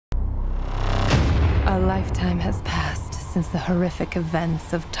A lifetime has passed since the horrific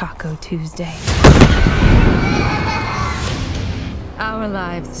events of Taco Tuesday. Our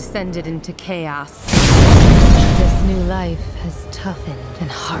lives descended into chaos. This new life has toughened and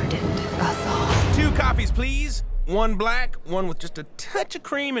hardened us all. 2 coffees, please. 1 black, 1 with just a touch of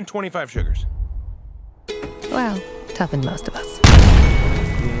cream and 25 sugars. Well, toughened most of us.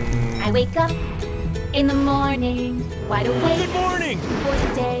 I wake up in the morning, wide awake. Good morning! For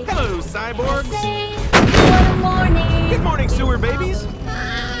the day. Hello, cyborgs! Say for the morning. Good morning, sewer babies!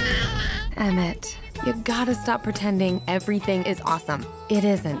 Emmett, you gotta stop pretending everything is awesome. It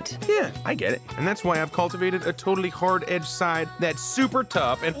isn't. Yeah, I get it. And that's why I've cultivated a totally hard-edged side that's super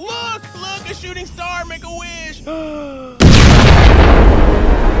tough and— Look! Look! A shooting star! Make a wish! Oh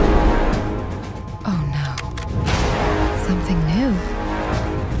no. Something new.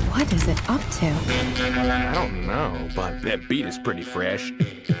 What is it up to? I don't know, but that beat is pretty fresh.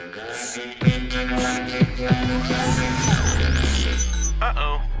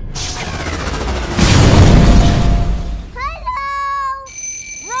 Uh-oh.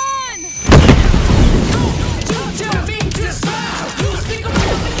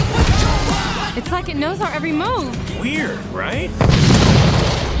 It's like it knows our every move. Weird, right?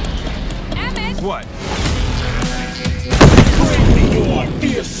 Emmett! What? Bring me your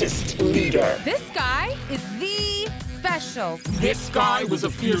fiercest leader. This guy is the special. This guy was a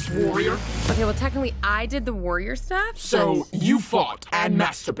fierce warrior. Okay, well, technically, I did the warrior stuff. So you fought and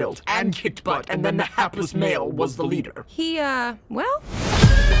master built and kicked butt, and then the hapless male was the leader. He, well?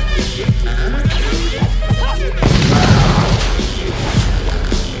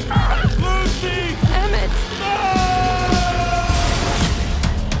 Lucy! Emmett!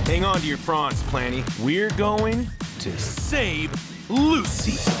 Hang on to your fronds, Planny. We're going to save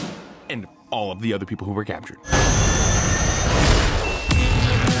Lucy and all of the other people who were captured.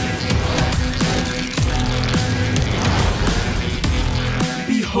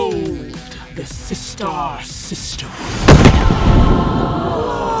 Behold, the Sistar Sister.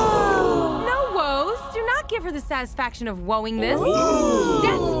 No woes. Do not give her the satisfaction of woeing this.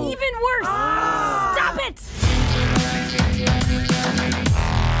 That's even worse. Stop it!